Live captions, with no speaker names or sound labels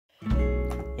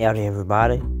Howdy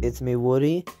everybody, it's me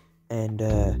Woody, and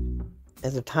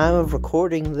at the time of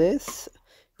recording this,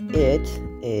 it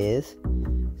is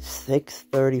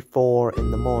 6:34 in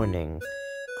the morning,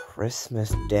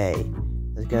 Christmas Day.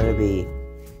 There's gonna be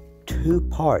 2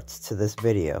 parts to this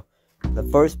video. The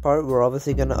first part we're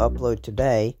obviously gonna upload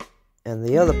today, and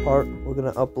the other part we're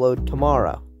gonna upload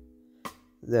tomorrow.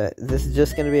 This is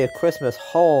just gonna be a Christmas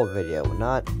haul video. We're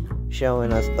not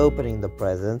showing us opening the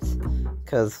presents,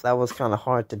 because that was kind of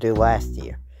hard to do last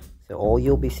year. So all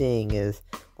you'll be seeing is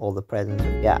all the presents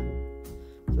we got.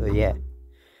 So yeah.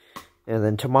 And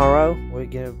then tomorrow, we're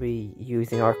going to be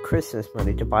using our Christmas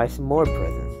money to buy some more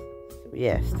presents. So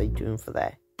yeah, stay tuned for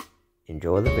that.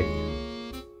 Enjoy the video.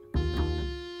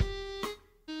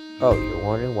 Oh, you're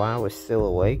wondering why I was still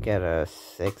awake at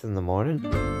 6 in the morning?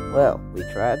 Well, we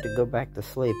tried to go back to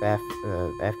sleep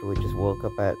after we just woke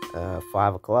up at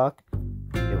 5 o'clock.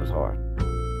 It was hard.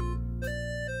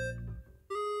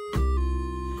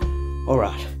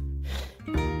 Alright,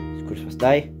 it's Christmas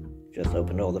Day, just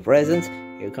opened all the presents,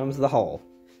 here comes the haul.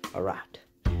 Alright.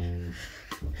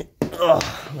 Oh,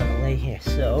 I'm gonna lay here.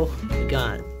 So, we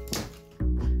got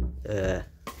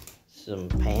some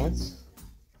pants,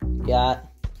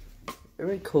 got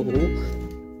very cool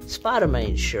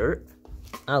Spider-Man shirt.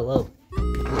 I love it,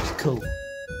 it looks cool.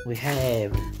 We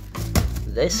have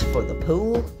this for the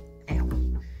pool. Ow.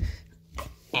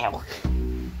 Ow.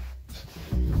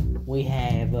 We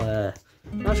have,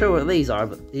 not sure what these are,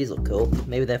 but these look cool.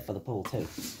 Maybe they're for the pool, too.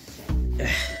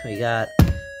 We got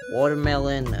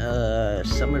watermelon,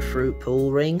 summer fruit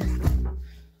pool ring.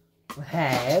 We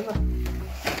have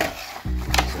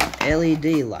some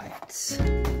LED lights.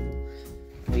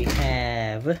 We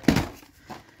have,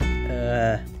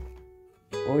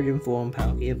 Origin Form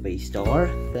Palkia V-Star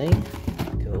thing.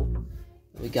 Cool.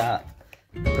 We got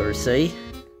Percy.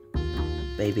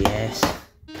 Baby ass.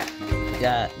 We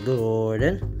got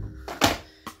Gordon.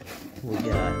 We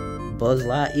got Buzz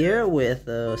Lightyear with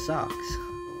socks.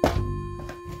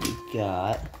 We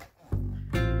got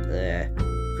the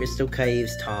Crystal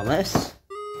Caves Thomas.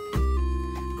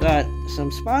 Got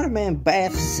some Spider-Man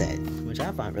bath set, which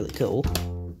I find really cool.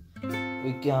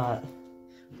 We got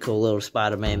a cool little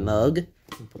Spider-Man mug.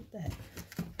 Put that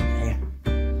there.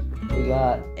 We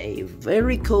got a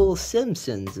very cool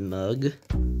Simpsons mug.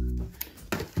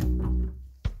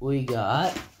 We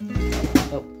got,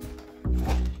 what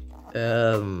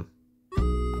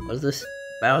is this?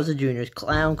 Bowser Jr.'s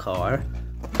clown car.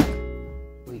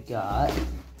 We got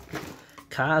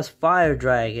Kai's Fire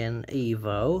Dragon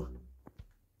Evo.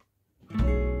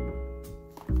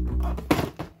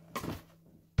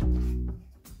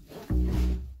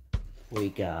 We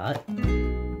got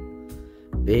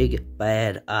Big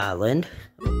Bad Island.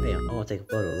 Oh, man, I want to take a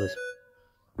photo of this.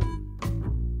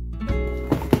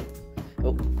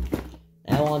 Oh,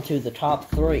 now on to the top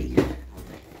 3.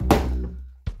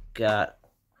 Got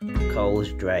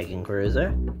Cole's Dragon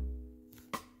Cruiser.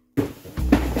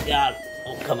 Got,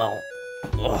 oh come on.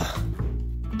 Ugh.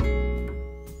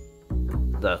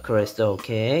 The Crystal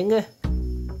King.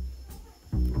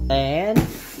 And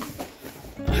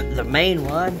the main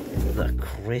one, the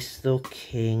Crystal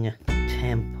King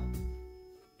Temple.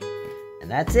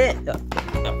 And that's it.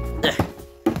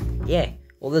 Yeah,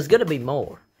 well there's gonna be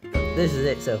more. This is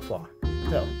it so far.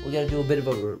 So, we're going to do a bit of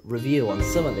a review on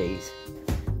some of these.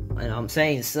 And I'm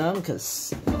saying some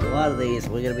because a lot of these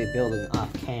we're going to be building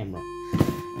off camera.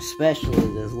 Especially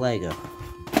this Lego.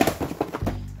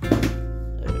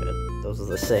 Those are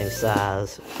the same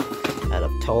size out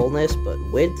of tallness, but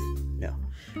width? No.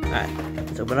 Alright,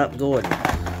 let's open up Gordon.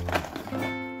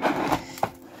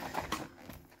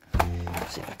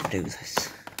 Let's see if I can do this.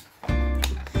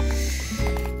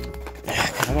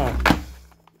 Come on.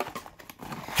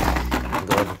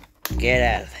 Get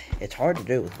out of there. It's hard to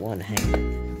do with one hand.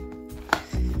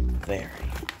 Very.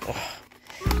 Oh.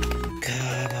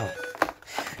 Come on.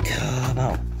 Come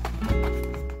on.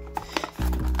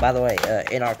 By the way,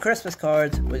 in our Christmas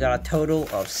cards, we got a total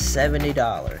of $70.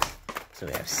 So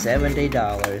we have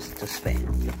 $70 to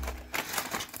spend.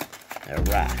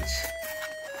 Alright.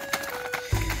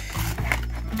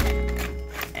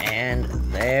 And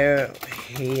there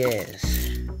he is.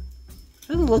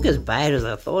 Doesn't look as bad as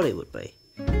I thought he would be.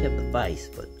 Except the face,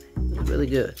 but it's really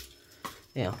good.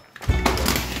 Yeah.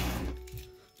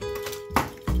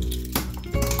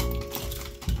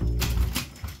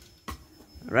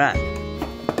 Right.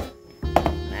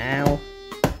 Now,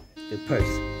 the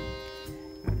person.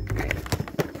 Okay.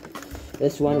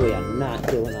 This one we are not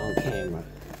doing on camera.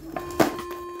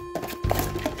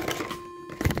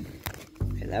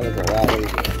 Okay, that was a lot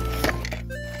easier.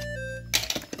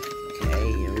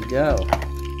 Okay, here we go.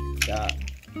 Got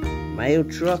mail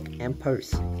truck and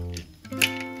purse.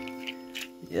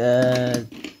 Yeah,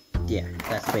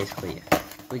 that's basically it.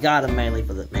 We got him mainly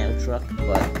for the mail truck,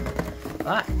 but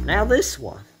alright, now this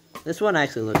one. This one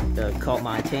actually caught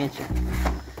my attention.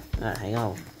 Alright, hang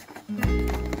on.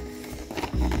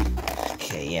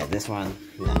 Okay, yeah, this one.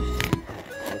 No.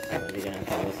 This one we're gonna have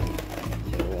to listen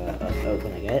to us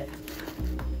opening it.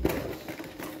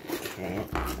 Okay,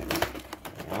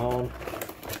 hang on.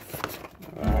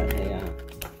 Alright, hang on.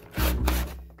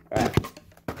 Alright.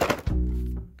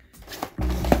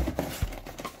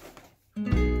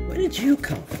 Where did you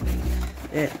come from?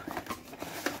 Yeah.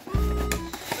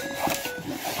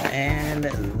 And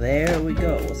there we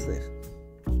go. What's this?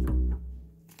 I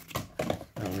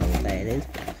don't know what that is.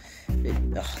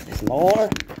 There's more.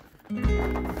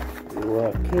 You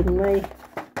are kidding me?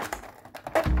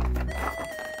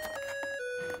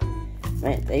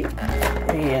 Man, they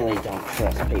really don't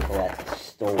trust people at the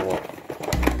store.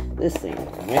 This thing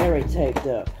is very taped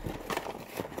up.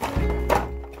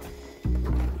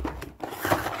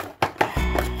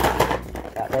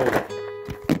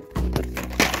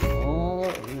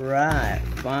 Alright,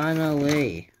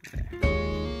 finally.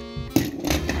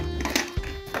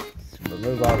 Let's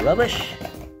remove our rubbish.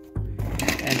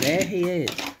 And there he is.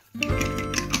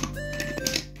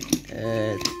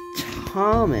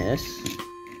 Thomas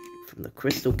from the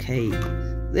Crystal Cave.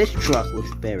 This truck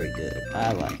looks very good.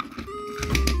 I like it.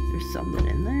 There's something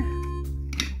in there?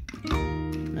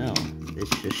 No,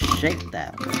 it's just shaped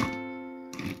that way.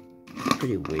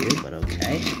 Pretty weird, but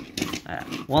okay.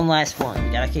 Alright, one last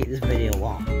one. Gotta keep this video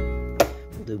long.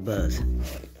 We'll do Buzz.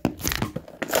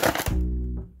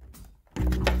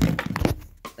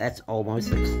 That's almost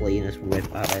the cleanest whip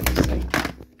I've ever seen.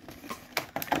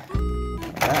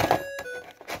 Alright.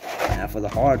 Now for the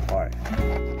hard part.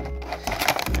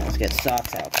 Let's get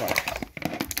socks out first.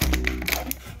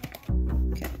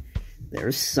 Okay.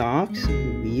 There's Socks.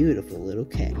 Beautiful little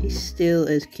cat. He's still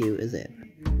as cute as ever.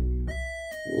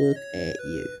 Look at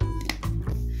you.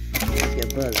 Let's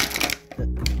get Buzz.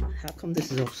 How come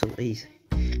this is all so easy?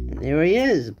 And there he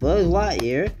is, Buzz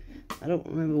Lightyear. I don't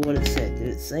remember what it said. Did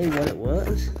it say what it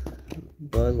was?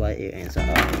 Buzz Lightyear answer.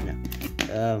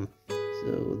 Oh, no.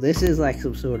 So this is like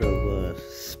some sort of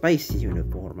space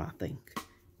uniform, I think.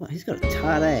 Well, he's got a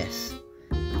tight ass.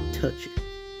 Touch it.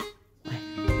 Wow.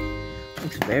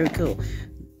 Looks very cool.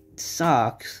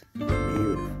 Socks.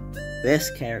 Beautiful.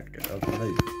 Best character of the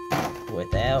movie.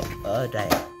 Without a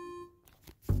doubt.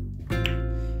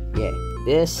 Yeah,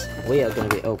 this we are going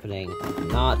to be opening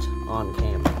not on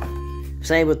camera.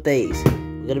 Same with these.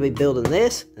 We're going to be building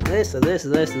this, and this, and this,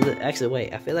 and this, and this. Actually,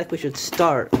 wait, I feel like we should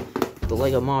start with the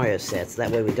Lego Mario sets.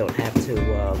 That way we don't have to,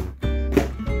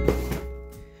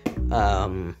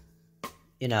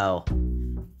 you know,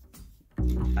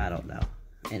 I don't know.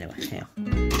 Anyway, yeah.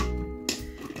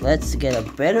 Let's get a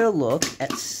better look at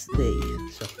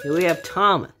these. So here we have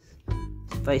Thomas.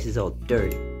 His face is all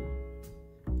dirty.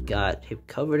 Got him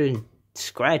covered in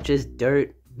scratches,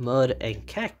 dirt, mud, and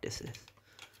cactuses.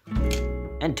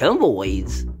 And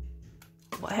tumbleweeds.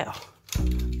 Wow.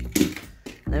 Then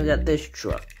we got this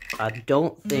truck. I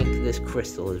don't think this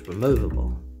crystal is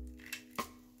removable.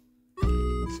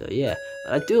 So yeah,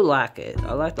 I do like it.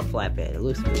 I like the flatbed. It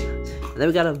looks really nice. And then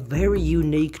we got a very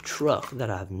unique truck that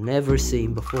I've never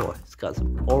seen before. It's got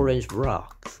some orange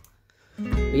rocks.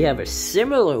 We have a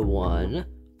similar one,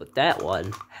 but that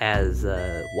one has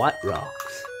white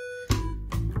rocks.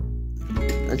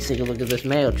 Let's take a look at this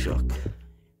mail truck.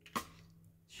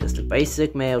 It's just a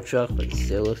basic mail truck, but it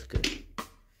still looks good.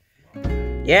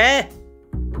 Yeah?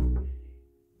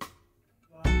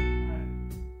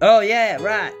 Oh yeah,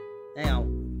 right. Now,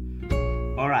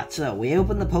 alright, so we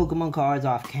opened the Pokemon cards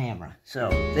off camera. So,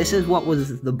 this is what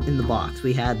was in the box.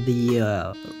 We had the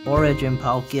Origin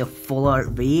Palkia Full Art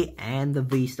V and the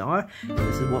V-Star. And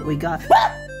this is what we got.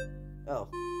 Oh,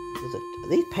 are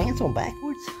these pants on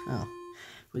backwards? Oh.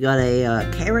 We got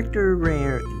a character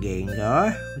rare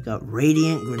Gengar. We got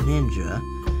Radiant Greninja.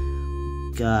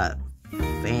 Got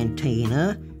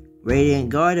Fantina, Radiant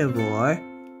Gardevoir,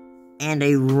 and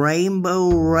a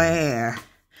Rainbow Rare.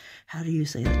 How do you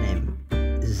say the name?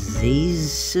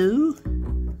 Zizu?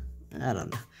 I don't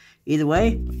know. Either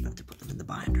way, we're going to have to put them in the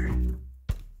binder.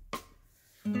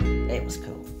 It was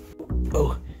cool.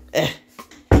 Oh,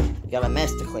 got a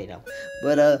mess to clean up.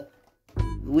 But,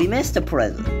 we missed a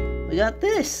present. We got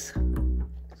this.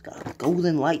 It's got a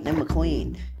Golden Lightning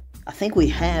McQueen. I think we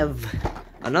have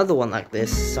another one like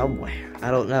this somewhere. I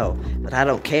don't know, but I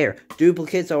don't care.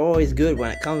 Duplicates are always good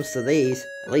when it comes to these,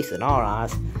 at least in our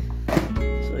eyes.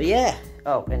 So yeah.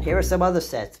 Oh, and here are some other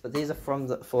sets, but these are for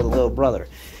the little brother.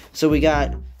 So we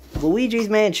got Luigi's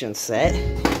Mansion set.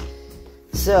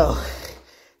 So,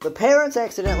 the parents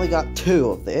accidentally got 2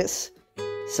 of this,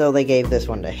 so they gave this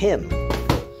one to him.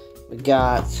 We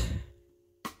got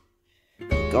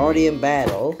Guardian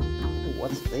Battle. Ooh,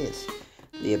 what's this?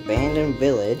 The Abandoned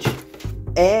Village.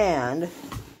 And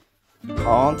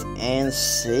Haunt and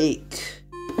Seek.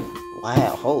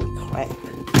 Wow, holy crap.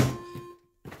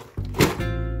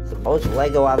 It's the most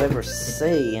Lego I've ever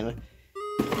seen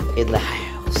in the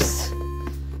house.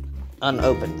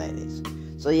 Unopened, that is.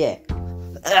 So yeah,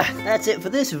 that's it for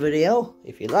this video.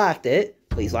 If you liked it,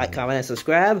 please like, comment, and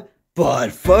subscribe.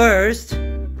 But first,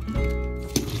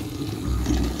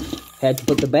 had to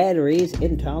put the batteries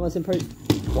in Thomas and Percy.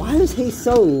 Why is he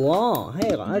so long?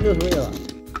 Hang on, I just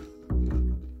realized.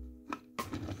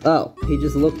 Oh, he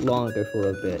just looked longer for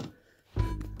a bit.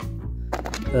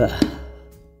 Ugh.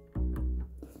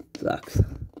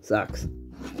 Sucks.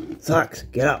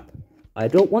 Get up. I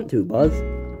don't want to, Buzz.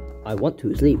 I want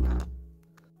to sleep.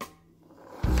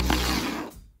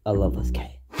 I love this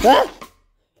cat. Ah!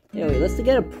 Anyway, let's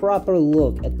get a proper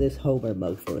look at this Homer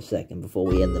mug for a second before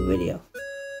we end the video.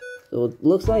 So it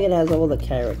looks like it has all the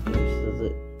characters. Does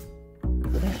it?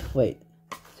 Wait,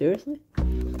 seriously?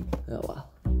 Oh wow.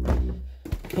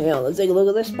 Hang on, let's take a look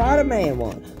at this Spider-Man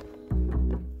one.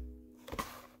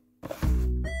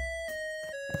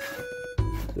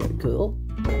 Very cool.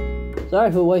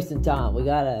 Sorry for wasting time. We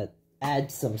gotta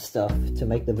add some stuff to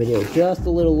make the video just a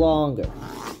little longer.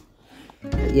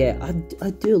 But yeah,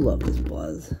 I do love this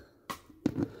Buzz.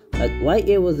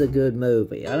 Lightyear was a good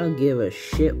movie. I don't give a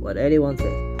shit what anyone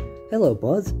says. Hello,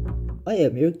 Buzz. I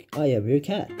am your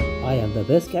cat. I am the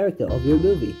best character of your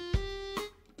movie.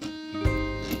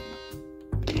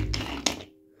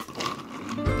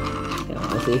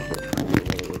 Let's see.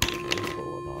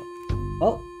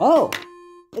 Oh!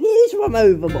 It is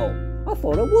removable! I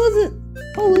thought it wasn't!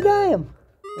 Holy damn!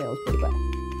 Yeah, let's put it back.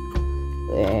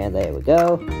 And there we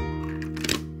go.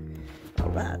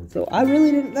 Alright, so I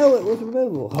really didn't know it was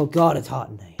removable. Oh god, it's hot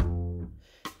in here.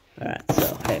 Alright,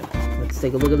 so hey, let's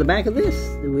take a look at the back of this.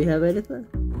 Do we have anything?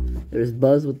 There's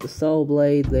Buzz with the Soul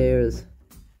Blade.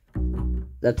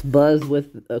 That's Buzz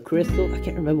with a crystal. I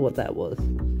can't remember what that was.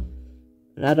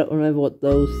 And I don't remember what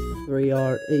those 3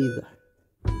 are either.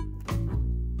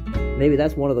 Maybe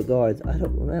that's one of the guards. I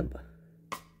don't remember.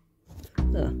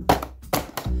 Oh.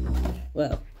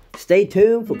 Well, stay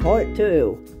tuned for part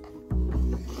 2.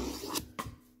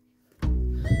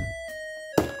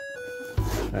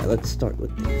 Alright, let's start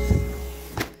with this.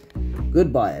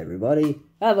 Goodbye, everybody.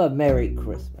 Have a Merry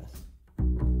Christmas.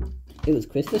 It was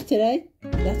Christmas today?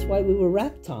 That's why we were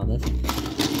wrapped, Thomas.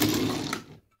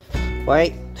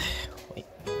 Wait.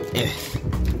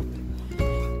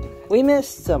 We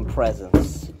missed some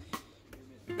presents.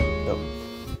 Oh.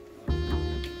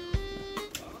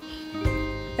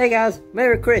 Hey guys,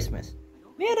 Merry Christmas.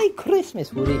 Merry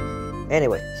Christmas, Woody.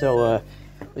 Anyway, so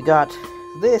we got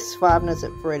this Five Nights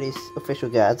at Freddy's official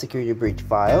guide, security breach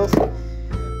files.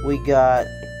 We got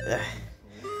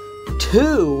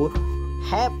 2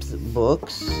 Haps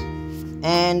books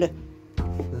and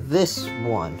this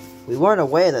one. We weren't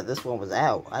aware that this one was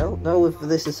out. I don't know if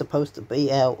this is supposed to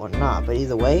be out or not, but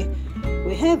either way,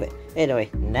 we have it. Anyway,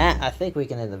 now I think we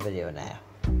can end the video now.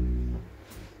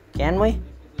 Can we?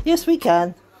 Yes, we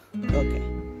can.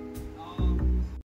 Okay.